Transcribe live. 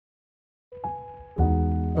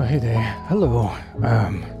Oh, hey there. Hello.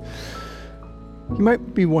 You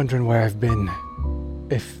might be wondering where I've been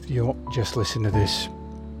if you just listen to this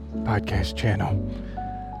podcast channel.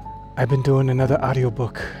 I've been doing another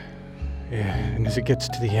audiobook. Yeah, and as it gets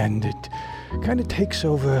to the end, it kind of takes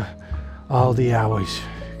over all the hours.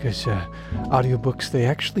 Because audiobooks, they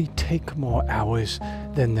actually take more hours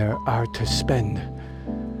than there are to spend.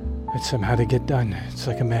 But somehow they get done. It's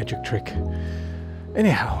like a magic trick.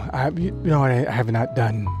 Anyhow, you know what I have not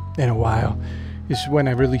done in a while is when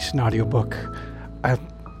I release an audiobook, I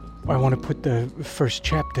want to put the first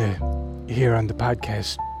chapter here on the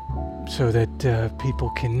podcast so that people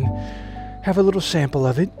can have a little sample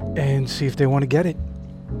of it and see if they want to get it.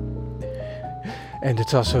 And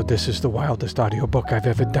it's also, this is the wildest audiobook I've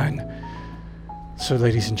ever done. So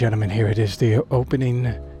ladies and gentlemen, here it is, the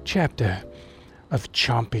opening chapter of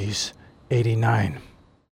CHOMPIES 89.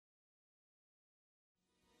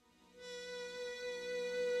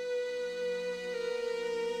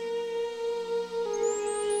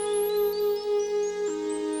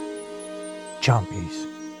 CHOMPIES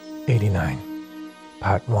 89,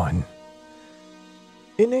 Part 1.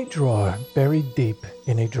 In a drawer, buried deep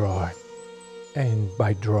in a drawer, and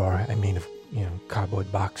by drawer I mean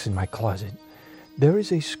cardboard box in my closet, there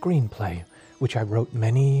is a screenplay which I wrote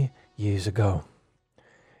many years ago.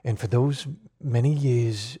 And for those many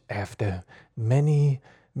years after,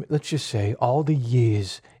 let's just say all the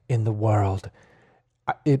years in the world,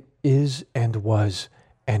 it is and was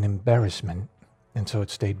an embarrassment, and so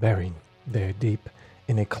it stayed buried there deep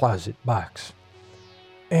in a closet box.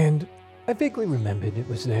 And I vaguely remembered it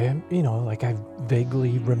was there, like I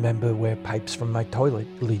vaguely remember where pipes from my toilet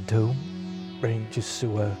lead to, just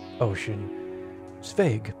sewer, ocean. It's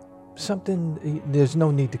vague. Something, there's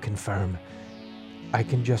no need to confirm. I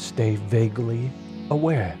can just stay vaguely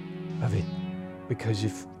aware of it, because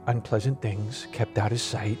if unpleasant things kept out of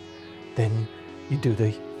sight, then you do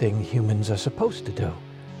the thing humans are supposed to do.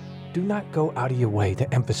 Do not go out of your way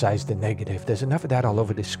to emphasize the negative. There's enough of that all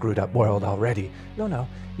over this screwed up world already. No.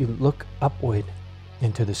 You look upward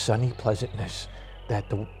into the sunny pleasantness that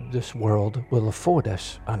this world will afford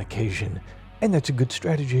us on occasion. And that's a good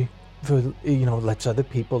strategy for, lets other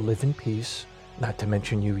people live in peace, not to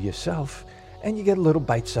mention you yourself, and you get a little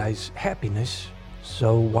bite-sized happiness.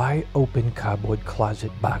 So why open cardboard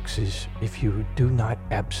closet boxes if you do not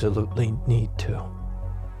absolutely need to?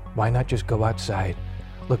 Why not just go outside?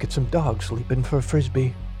 Look at some dogs leaping for a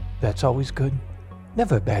frisbee. That's always good.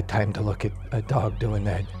 Never a bad time to look at a dog doing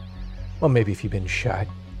that. Well, maybe if you've been shot,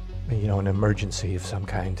 an emergency of some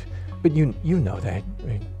kind. But you know that.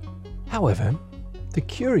 Right? However, the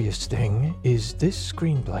curious thing is this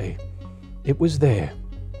screenplay. It was there,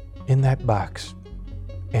 in that box,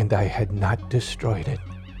 and I had not destroyed it.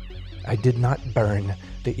 I did not burn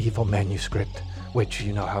the evil manuscript, which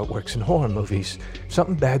you know how it works in horror movies.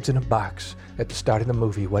 Something bad's in a box at the start of the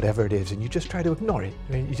movie, whatever it is, and you just try to ignore it.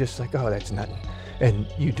 You're just like, oh, that's nothing. And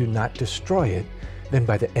you do not destroy it, then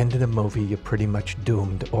by the end of the movie, you're pretty much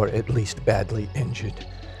doomed, or at least badly injured.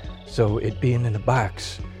 So it being in a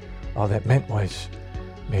box, all that meant was,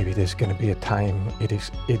 maybe there's going to be a time it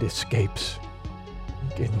escapes.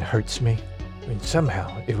 It hurts me.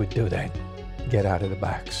 Somehow it would do that. Get out of the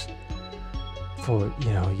box. For,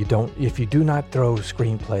 if you do not throw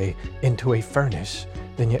screenplay into a furnace,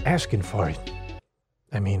 then you're asking for it.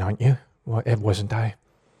 Aren't you? Well, wasn't I?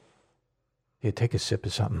 Here, take a sip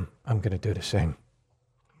of something. I'm going to do the same.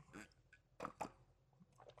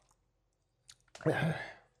 I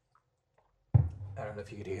don't know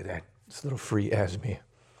if you could hear that. It's a little free asthma.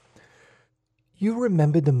 You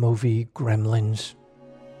remember the movie Gremlins?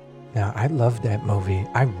 Now, I loved that movie.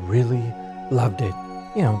 I really loved it.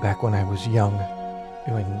 Back when I was young,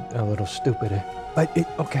 doing a little stupider. But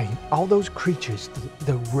all those creatures,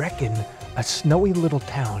 the wrecking a snowy little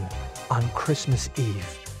town on Christmas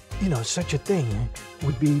Eve. Such a thing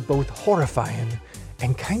would be both horrifying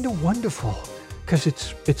and kind of wonderful, because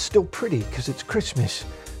it's still pretty, because it's Christmas.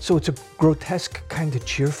 So it's a grotesque, kind of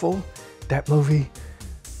cheerful, that movie.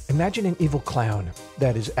 Imagine an evil clown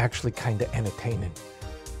that is actually kind of entertaining.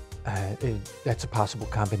 That's a possible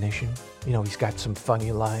combination. He's got some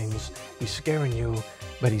funny lines. He's scaring you,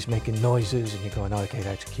 but he's making noises, and you're going, okay,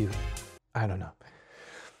 that's cute. I don't know.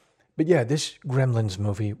 But yeah, this Gremlins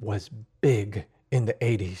movie was big in the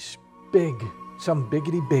 80s. Big. Some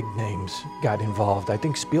biggity big names got involved. I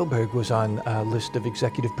think Spielberg was on a list of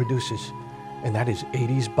executive producers, and that is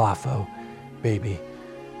 80s boffo, baby.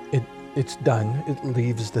 It's done. It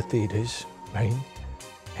leaves the theaters, right?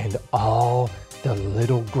 And all the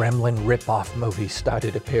little gremlin rip-off movies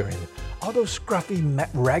started appearing. All those scruffy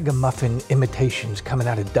ragamuffin imitations coming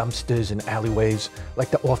out of dumpsters and alleyways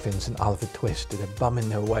like the orphans in Oliver Twist that are bumming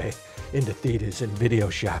their way into theaters and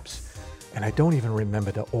video shops. And I don't even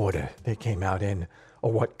remember the order they came out in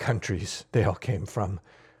or what countries they all came from.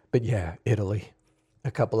 But yeah, Italy.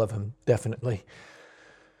 A couple of them, definitely.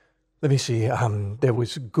 Let me see. There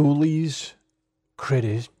was Ghoulies,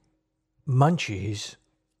 Critters, Munchies,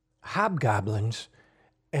 Hobgoblins,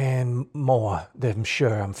 and more. I'm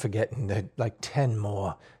sure I'm forgetting. There like 10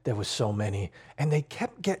 more. There was so many. And they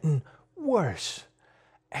kept getting worse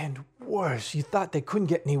and worse. You thought they couldn't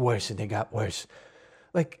get any worse, and they got worse.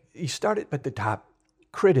 Like, you started at the top.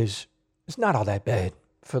 Critters, it's not all that bad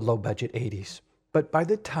for low-budget 80s. But by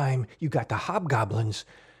the time you got to Hobgoblins,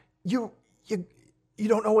 you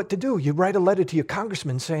don't know what to do. You write a letter to your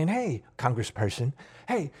congressman saying, hey, congressperson,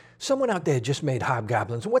 hey, someone out there just made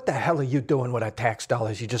Hobgoblins. What the hell are you doing with our tax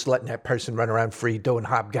dollars? You're just letting that person run around free doing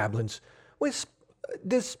Hobgoblins. With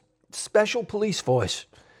this special police force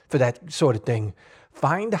for that sort of thing.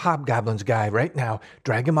 Find the Hobgoblins guy right now,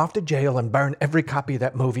 drag him off to jail and burn every copy of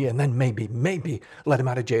that movie, and then maybe let him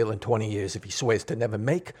out of jail in 20 years if he swears to never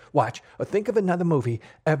make, watch, or think of another movie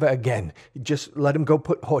ever again. Just let him go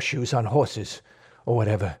put horseshoes on horses or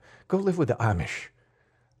whatever. Go live with the Amish,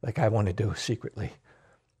 like I want to do secretly.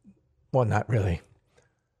 Well, not really.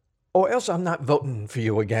 Or else I'm not voting for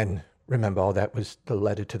you again. Remember, all that was the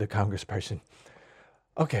letter to the congressperson.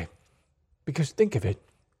 Okay, because think of it.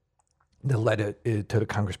 The letter to the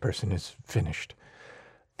congressperson is finished.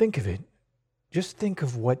 Think of it. Just think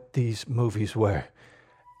of what these movies were.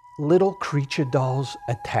 Little creature dolls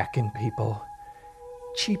attacking people.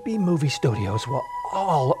 Cheapy movie studios were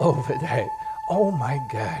all over that. Oh my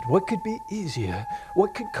God, what could be easier?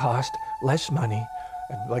 What could cost less money?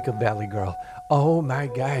 Like a Valley Girl. Oh my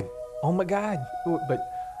God. But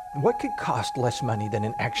what could cost less money than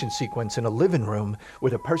an action sequence in a living room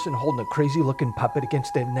with a person holding a crazy-looking puppet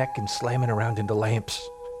against their neck and slamming around into lamps?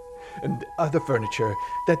 And other furniture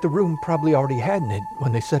that the room probably already had in it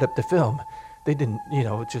when they set up the film. They didn't,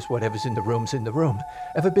 just whatever's in the room's in the room.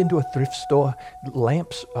 Ever been to a thrift store?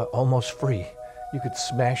 Lamps are almost free. You could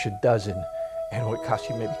smash a dozen, and it would cost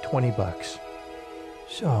you maybe $20.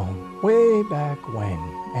 So, way back when,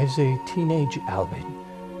 as a teenage Albert,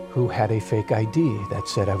 who had a fake ID that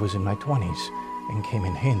said I was in my 20s and came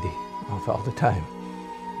in handy all the time.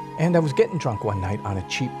 And I was getting drunk one night on a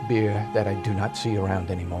cheap beer that I do not see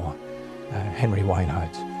around anymore, Henry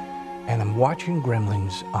Weinhard's. And I'm watching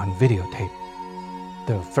Gremlins on videotape,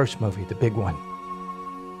 the first movie, the big one.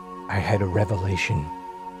 I had a revelation,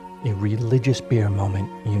 a religious beer moment.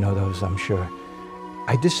 You know those, I'm sure.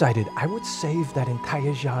 I decided I would save that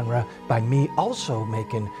entire genre by me also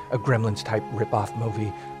making a Gremlins-type rip-off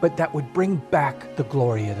movie, but that would bring back the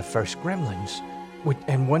glory of the first Gremlins.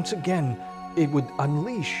 And once again, it would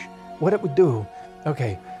unleash what it would do.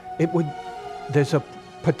 Okay, there's a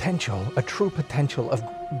potential, a true potential of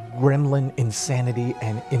gremlin insanity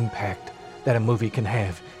and impact that a movie can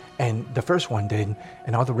have. And the first one did,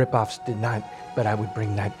 and all the rip-offs did not, but I would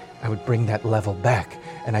bring that level back.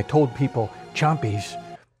 And I told people, Chompies,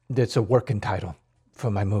 that's a working title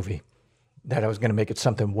for my movie, that I was going to make it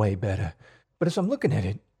something way better. But as I'm looking at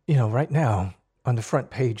it, right now, on the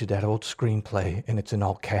front page of that old screenplay, and it's in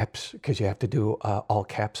all caps, because you have to do all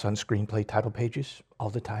caps on screenplay title pages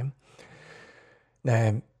all the time.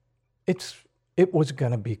 Now, it was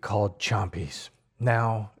going to be called Chompies.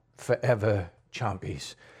 Now, forever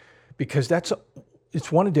Chompies. Because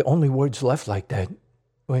it's one of the only words left like that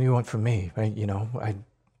when you want from me, right?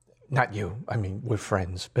 Not you, we're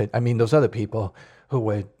friends, but those other people who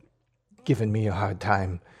were giving me a hard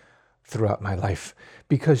time throughout my life.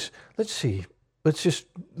 Because, let's just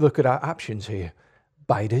look at our options here.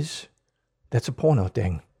 Biters, that's a porno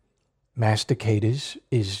thing. Masticators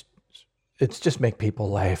it's just make people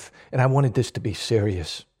laugh. And I wanted this to be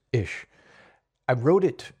serious-ish. I wrote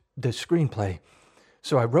it, the screenplay,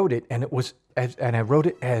 so I wrote it, and I wrote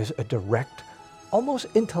it as a direct, almost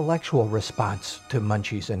intellectual response to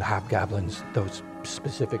Munchies and Hobgoblins, those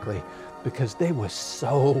specifically, because they were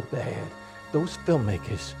so bad. Those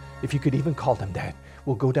filmmakers, if you could even call them that,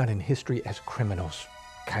 will go down in history as criminals,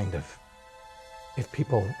 kind of. If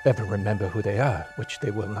people ever remember who they are, which they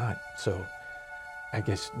will not, so I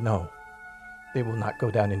guess no. They will not go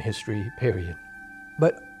down in history, period.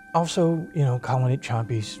 But also, calling it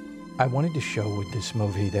Chompies, I wanted to show with this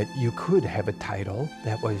movie that you could have a title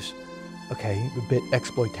that was, okay, a bit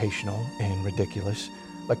exploitational and ridiculous,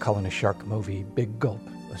 like calling a shark movie Big Gulp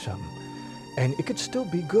or something. And it could still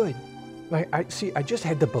be good. I just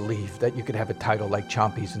had to believe that you could have a title like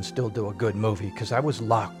Chompies and still do a good movie, because I was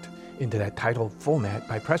locked into that title format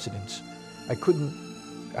by precedence.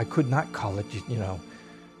 I could not call it,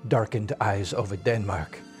 Darkened Eyes Over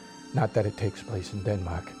Denmark. Not that it takes place in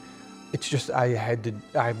Denmark. It's just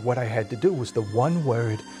what I had to do was the one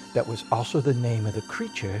word that was also the name of the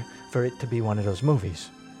creature for it to be one of those movies,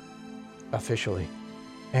 officially.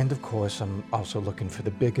 And of course, I'm also looking for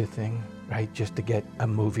the bigger thing, right? Just to get a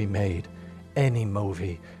movie made, any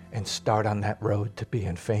movie, and start on that road to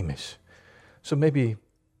being famous. So maybe,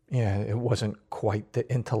 it wasn't quite the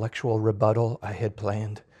intellectual rebuttal I had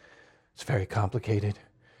planned. It's very complicated,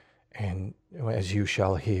 and as you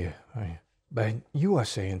shall hear. But you are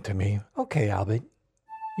saying to me, okay, Albert,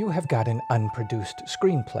 you have got an unproduced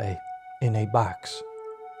screenplay in a box,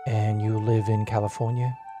 and you live in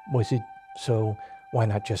California? Was it so? Why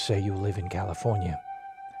not just say you live in California?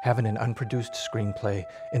 Having an unproduced screenplay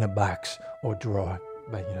in a box or drawer,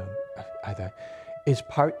 but either, is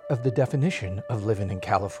part of the definition of living in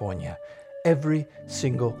California. Every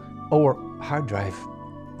single, or hard drive.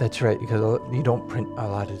 That's right, because you don't print a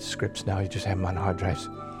lot of scripts now, you just have them on hard drives.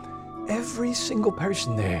 Every single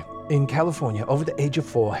person there in California over the age of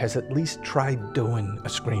 4 has at least tried doing a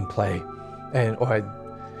screenplay. Or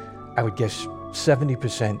I would guess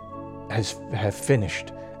 70% have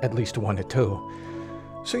finished at least one or two.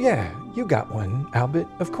 So yeah, you got one, Albert.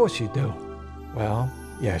 Of course you do. Well,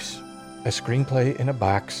 yes, a screenplay in a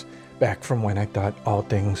box back from when I thought all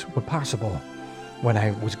things were possible, when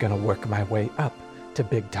I was going to work my way up to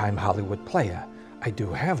big-time Hollywood player. I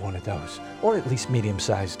do have one of those, or at least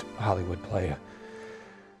medium-sized Hollywood player.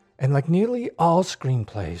 And like nearly all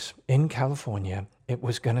screenplays in California, it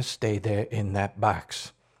was going to stay there in that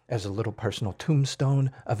box as a little personal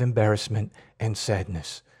tombstone of embarrassment and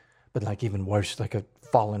sadness. But like even worse, like a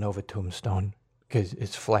fallen over tombstone, because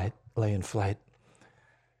it's flat, laying flat.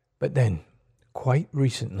 But then, quite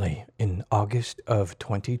recently, in August of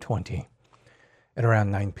 2020, at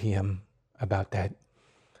around 9 p.m., about that,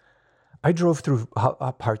 I drove through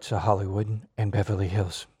parts of Hollywood and Beverly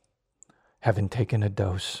Hills, having taken a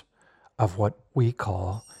dose of what we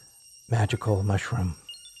call magical mushroom.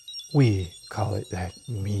 We call it that,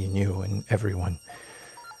 me and you and everyone.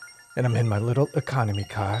 And I'm in my little economy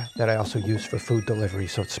car that I also use for food delivery,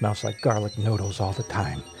 so it smells like garlic noodles all the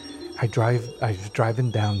time. I was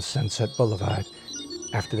driving down Sunset Boulevard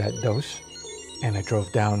after that dose, and I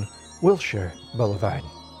drove down Wilshire Boulevard.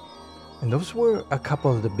 And those were a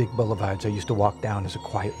couple of the big boulevards I used to walk down as a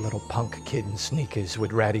quiet little punk kid in sneakers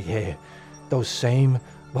with ratty hair. Those same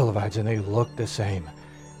boulevards, and they looked the same.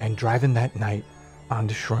 And driving that night on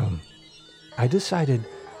the shroom, I decided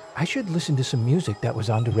I should listen to some music that was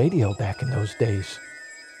on the radio back in those days.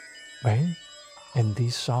 Right? And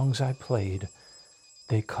these songs I played,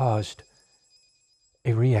 they caused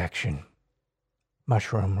a reaction.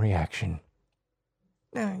 Mushroom reaction.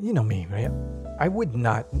 Now, you know me, right? I would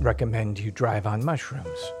not recommend you drive on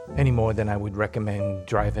mushrooms any more than I would recommend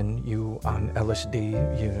driving you on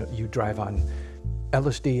LSD. You drive on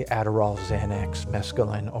LSD, Adderall, Xanax,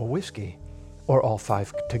 mescaline, or whiskey, or all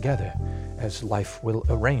 5 together, as life will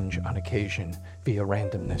arrange on occasion via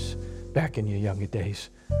randomness back in your younger days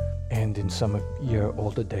and in some of your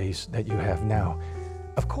older days that you have now.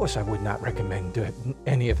 Of course, I would not recommend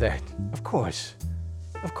any of that. Of course.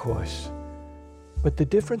 But the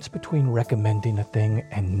difference between recommending a thing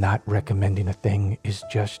and not recommending a thing is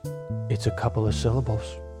just, it's a couple of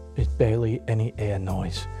syllables. It's barely any air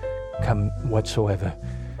noise whatsoever.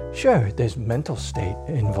 Sure, there's mental state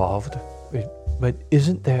involved, but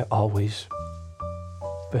isn't there always?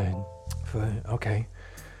 Okay.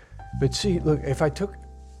 But see, look, if I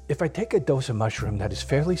take a dose of mushroom that is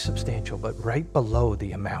fairly substantial, but right below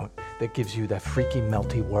the amount that gives you that freaky,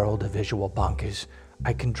 melty world of visual bonkers,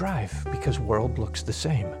 I can drive because world looks the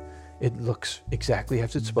same. It looks exactly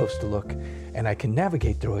as it's supposed to look, and I can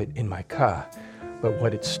navigate through it in my car. But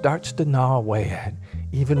what it starts to gnaw away at,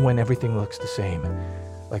 even when everything looks the same,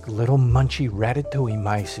 like little munchy ratatouille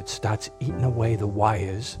mice, it starts eating away the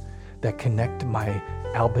wires that connect my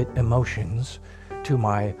Albert emotions to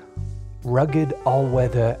my rugged,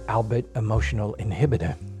 all-weather Albert emotional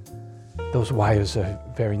inhibitor. Those wires are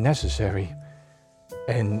very necessary.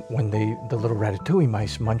 And when the little ratatouille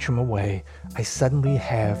mice munch them away, I suddenly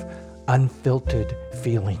have unfiltered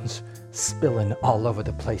feelings spilling all over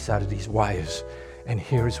the place out of these wires. And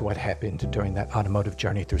here's what happened during that automotive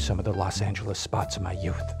journey through some of the Los Angeles spots of my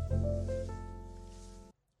youth.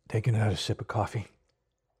 Taking another sip of coffee.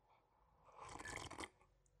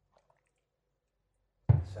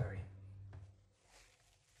 Sorry.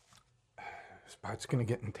 This part's gonna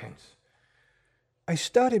get intense. I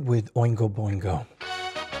started with Oingo Boingo,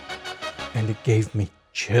 and it gave me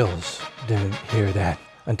chills to hear that.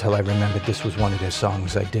 until I remembered this was one of their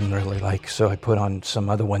songs I didn't really like, so I put on some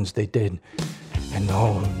other ones they did. And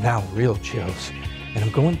oh, now real chills. And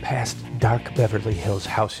I'm going past dark Beverly Hills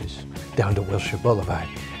houses down to Wilshire Boulevard.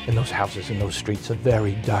 And those houses and those streets are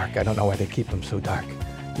very dark. I don't know why they keep them so dark.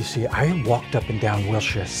 You see, I walked up and down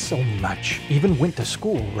Wilshire so much, even went to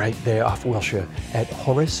school right there off Wilshire at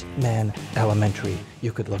Horace Mann Elementary.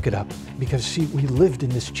 You could look it up. Because, see, we lived in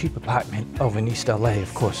this cheap apartment over in East LA.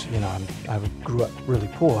 Of course, you know, I grew up really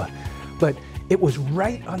poor. But it was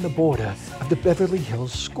right on the border of the Beverly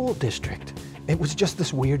Hills School District. It was just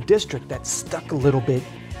this weird district that stuck a little bit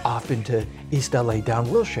off into East LA down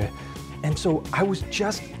Wilshire. And so I was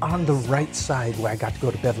just on the right side where I got to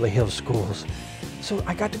go to Beverly Hills schools. So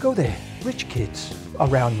I got to go there, rich kids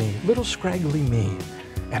around me, little scraggly me.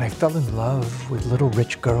 And I fell in love with little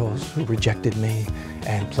rich girls who rejected me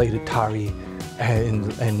and played Atari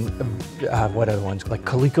and what other ones, like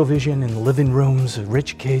ColecoVision in living rooms,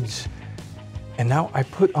 rich kids. And now I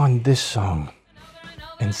put on this song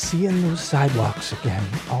and seeing those sidewalks again,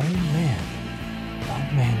 oh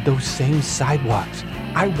man, those same sidewalks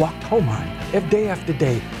I walked home on day after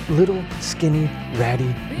day, little, skinny,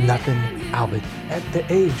 ratty, nothing Albert, at the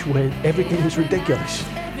age where everything was ridiculous.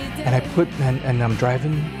 And and I'm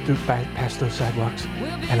driving through past those sidewalks,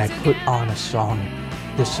 and I put on this song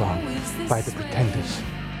by the Pretenders.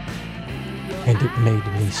 And it made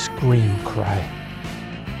me scream cry.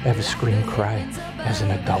 Ever scream cry as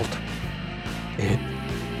an adult? It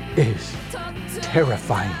is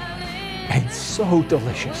terrifying and so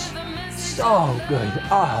delicious. So good.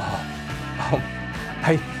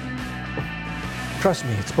 Trust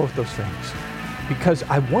me, it's both those things. Because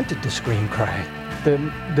I wanted to scream cry.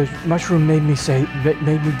 The mushroom made me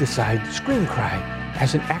decide, scream cry.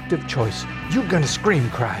 As an active choice, you're gonna scream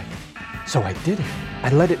cry. So I did it. I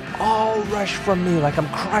let it all rush from me like I'm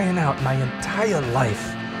crying out my entire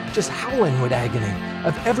life. Just howling with agony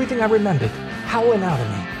of everything I remembered, howling out of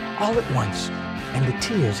me, all at once. And the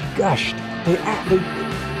tears gushed.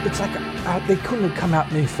 It's like they couldn't have come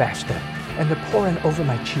out any faster. And they're pouring over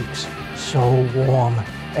my cheeks, so warm,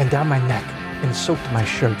 and down my neck, and soaked my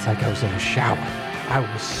shirts like I was in a shower. I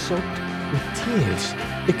was soaked with tears.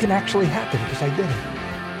 It can actually happen because I did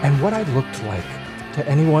it. And what I looked like to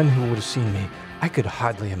anyone who would have seen me, I could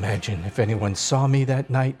hardly imagine. If anyone saw me that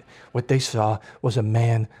night, what they saw was a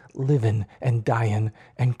man living and dying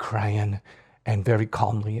and crying and very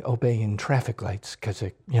calmly obeying traffic lights because,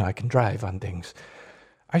 I can drive on things.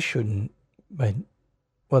 I shouldn't, but,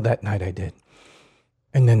 well, that night I did.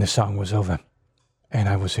 And then the song was over, and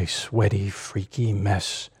I was a sweaty, freaky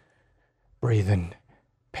mess, breathing,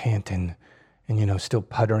 panting, and, still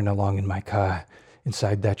puttering along in my car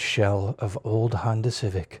inside that shell of old Honda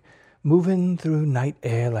Civic, moving through night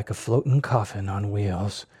air like a floating coffin on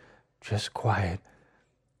wheels, just quiet.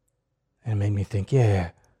 And it made me think,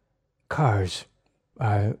 yeah, Cars.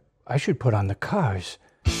 I should put on the Cars.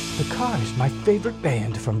 The Cars, my favorite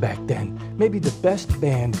band from back then. Maybe the best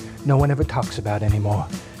band no one ever talks about anymore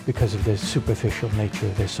because of the superficial nature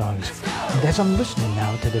of their songs. And as I'm listening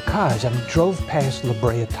now to the Cars, I drove past La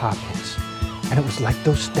Brea Tar Pits. And it was like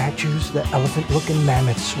those statues, the elephant-looking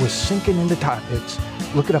mammoths were sinking in the tar pits.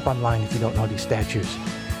 Look it up online if you don't know these statues.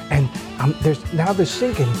 And they're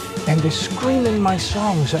sinking, and they're screaming my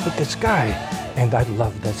songs up at the sky. And I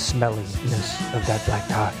love the smelliness of that black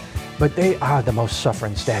tar. But they are the most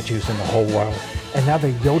suffering statues in the whole world. And now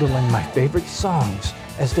they're yodeling my favorite songs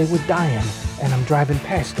as they were dying, and I'm driving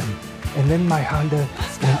past them. And then my Honda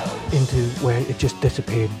went into where it just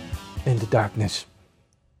disappeared in the darkness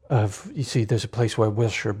of, you see, there's a place where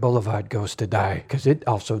Wilshire Boulevard goes to die, because it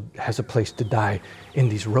also has a place to die in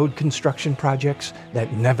these road construction projects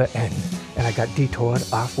that never end. And I got detoured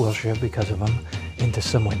off Wilshire because of them into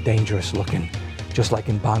somewhat dangerous looking, just like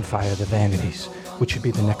in Bonfire of the Vanities, which should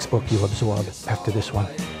be the next book you absorb after this one.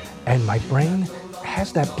 And my brain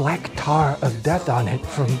has that black tar of death on it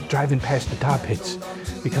from driving past the tar pits,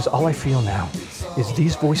 because all I feel now is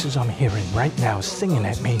these voices I'm hearing right now singing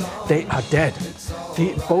at me, they are dead.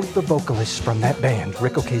 Both the vocalists from that band,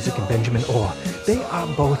 Rick Ocasek and Benjamin Orr, they are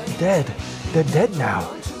both dead. They're dead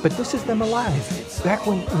now, but this is them alive. Back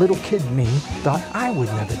when little kid me thought I would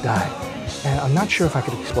never die. And I'm not sure if I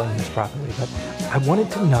could explain this properly, but I wanted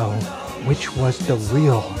to know which was the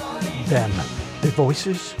real them, the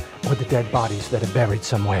voices or the dead bodies that are buried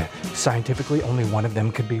somewhere. Scientifically, only one of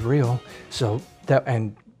them could be real. So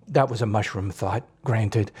that was a mushroom thought,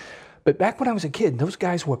 granted. But back when I was a kid, those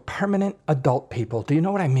guys were permanent adult people. Do you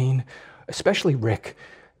know what I mean? Especially Rick.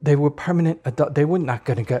 They were permanent adult. They were not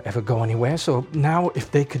going to ever go anywhere. So now if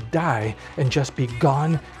they could die and just be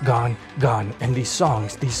gone, gone, gone. And these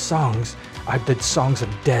songs are the songs of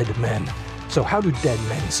dead men. So how do dead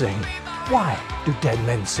men sing? Why do dead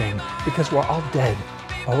men sing? Because we're all dead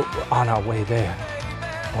on our way there.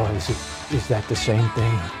 Or is that the same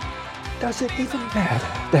thing? Does it even matter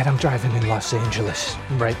that I'm driving in Los Angeles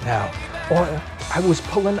right now? Or I was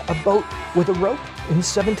pulling a boat with a rope in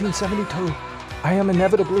 1772. I am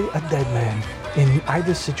inevitably a dead man in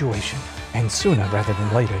either situation. And sooner rather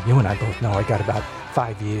than later, you and I both know I got about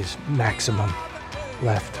 5 years maximum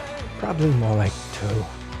left. Probably more like 2,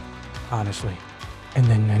 honestly. And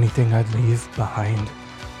then anything I'd leave behind,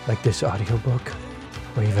 like this audiobook,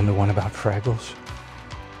 or even the one about Fraggles.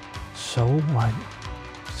 So what?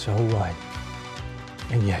 So what?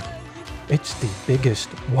 And yet, it's the biggest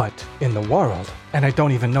what in the world. And I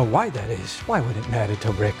don't even know why that is. Why would it matter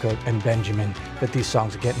to Rick and Benjamin that these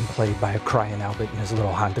songs are getting played by a crying Albert in his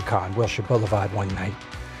little Honda car on Wilshire Boulevard one night?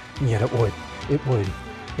 And yet it would.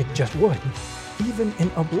 It just would. Even in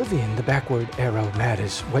oblivion, the backward arrow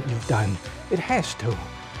matters. What you've done, it has to.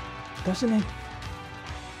 Doesn't it?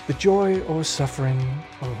 The joy or suffering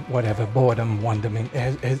or whatever, boredom, wonderment,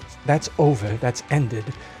 that's over, that's ended.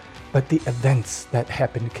 But the events that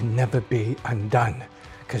happened can never be undone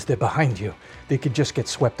because they're behind you. They could just get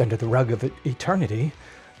swept under the rug of eternity,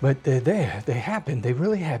 but they're there. They happened. They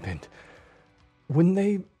really happened. Wouldn't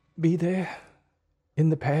they be there in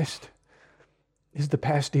the past? Is the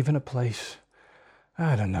past even a place?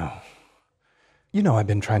 I don't know. You know, I've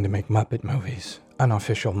been trying to make Muppet movies,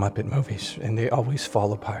 unofficial Muppet movies, and they always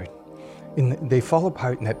fall apart. They fall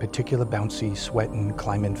apart in that particular bouncy, sweating,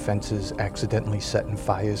 climbing fences, accidentally setting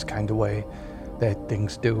fires kind of way that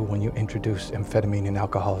things do when you introduce amphetamine and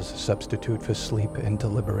alcohol as a substitute for sleep and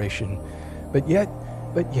deliberation. But yet,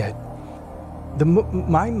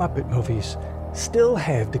 my Muppet movies still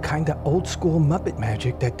have the kind of old school Muppet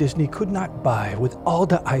magic that Disney could not buy with all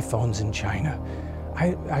the iPhones in China.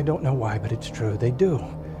 I don't know why, but it's true. They do.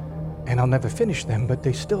 And I'll never finish them, but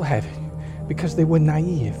they still have it. Because they were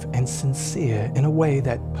naive and sincere in a way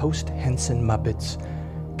that post-Henson Muppets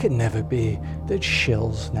could never be. They're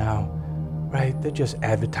shills now, right? They're just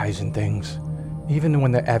advertising things, even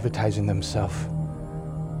when they're advertising themselves.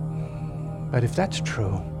 But if that's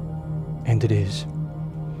true, and it is,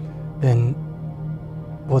 then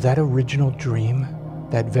will that original dream,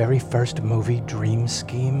 that very first movie dream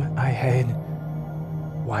scheme I had,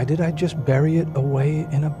 why did I just bury it away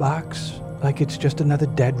in a box? Like it's just another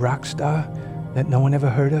dead rock star that no one ever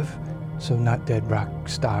heard of? So not dead rock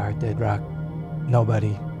star, dead rock,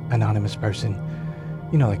 nobody, anonymous person.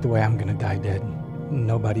 You know, like the way I'm gonna die dead.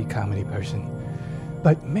 Nobody comedy person.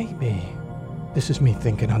 But maybe this is me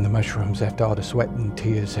thinking on the mushrooms after all the sweat and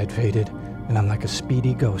tears had faded, and I'm like a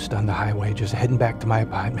speedy ghost on the highway just heading back to my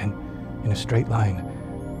apartment in a straight line.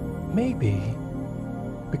 Maybe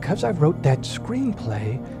because I wrote that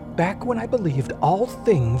screenplay back when I believed all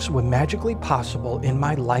things were magically possible in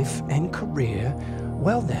my life and career,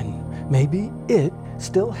 well then, maybe it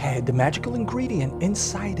still had the magical ingredient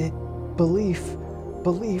inside it. Belief,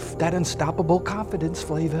 that unstoppable confidence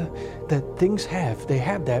flavor that things have. They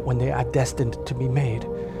have that when they are destined to be made.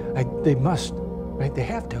 They must, right? They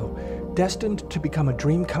have to. Destined to become a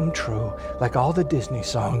dream come true, like all the Disney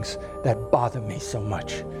songs that bother me so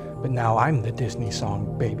much. But now I'm the Disney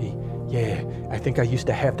song, baby. Yeah, I think I used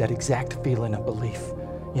to have that exact feeling of belief,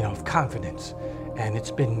 of confidence. And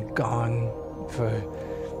it's been gone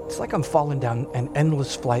it's like I'm falling down an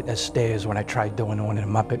endless flight of stairs when I try doing one of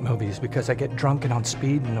the Muppet movies because I get drunk and on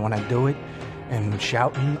speed, and when I do it, and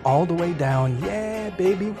shouting all the way down, yeah,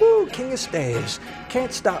 baby, woo, king of stairs.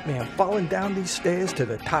 Can't stop me, I'm falling down these stairs to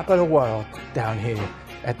the top of the world down here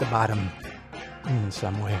at the bottom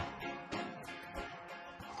somewhere.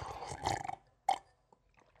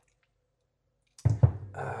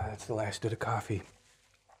 That's the last of the coffee.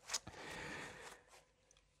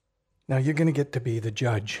 Now you're going to get to be the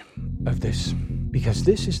judge of this, because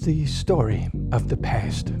this is the story of the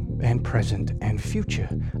past and present and future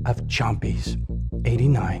of CHOMPIES,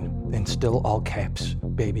 89, and still all caps,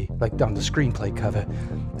 baby, like on the screenplay cover.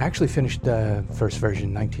 I actually finished the first version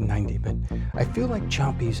in 1990, but I feel like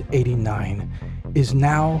CHOMPIES 89 is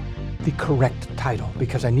now the correct title,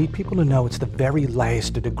 because I need people to know it's the very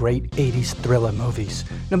last of the great 80s thriller movies,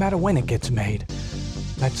 no matter when it gets made.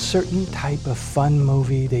 That certain type of fun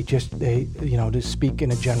movie, they to speak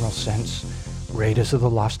in a general sense, Raiders of the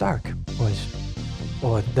Lost Ark was,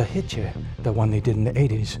 or The Hitcher, the one they did in the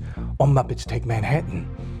 80s, or Muppets Take Manhattan,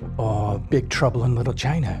 or Big Trouble in Little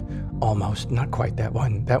China, almost, not quite that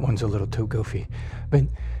one. That one's a little too goofy. But,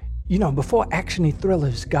 before actiony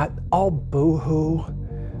thrillers got all boohoo,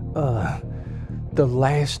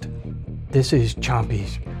 this is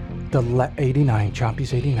Chompies, 89,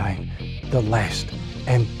 Chompies 89, the last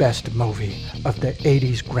and best movie of the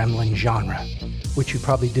 80s gremlin genre, which you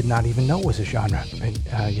probably did not even know was a genre. And,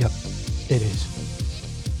 yep, it is.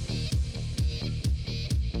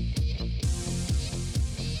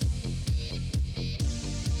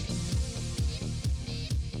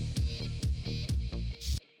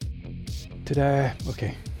 Today,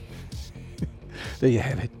 okay, there you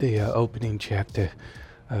have it, the opening chapter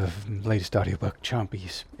of latest audiobook,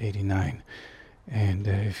 Chompies 89. And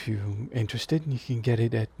if you're interested, you can get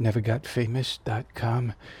it at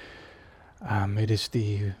nevergotfamous.com. It is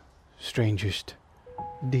the strangest,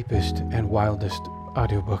 deepest, and wildest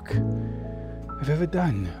audiobook I've ever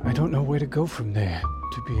done. I don't know where to go from there,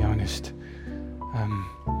 to be honest.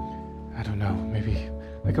 I don't know, maybe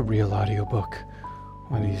like a real audiobook.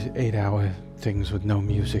 One of these 8-hour things with no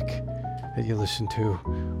music that you listen to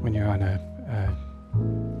when you're on a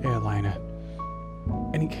airliner.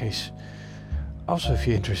 Any case, also if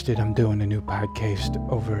you're interested, I'm doing a new podcast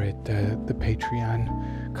over at the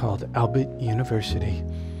Patreon called Albert University.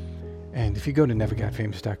 And if you go to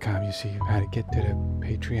nevergotfamous.com, you see how to get to the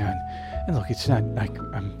Patreon. And look, it's not like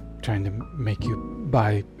I'm trying to make you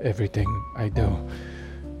buy everything I do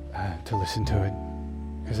to listen to it,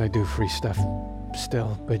 because I do free stuff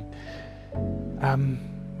still, but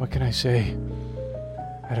what can I say?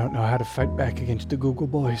 I don't know how to fight back against the Google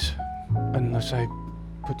boys unless I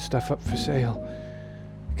put stuff up for sale,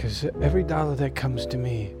 because every dollar that comes to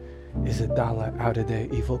me is a dollar out of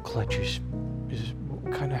their evil clutches, is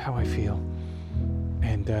kind of how I feel.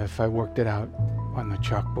 And if I worked it out on the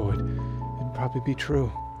chalkboard, it'd probably be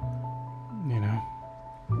true,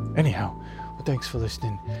 Anyhow, well, thanks for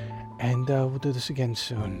listening, and we'll do this again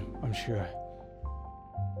soon, I'm sure.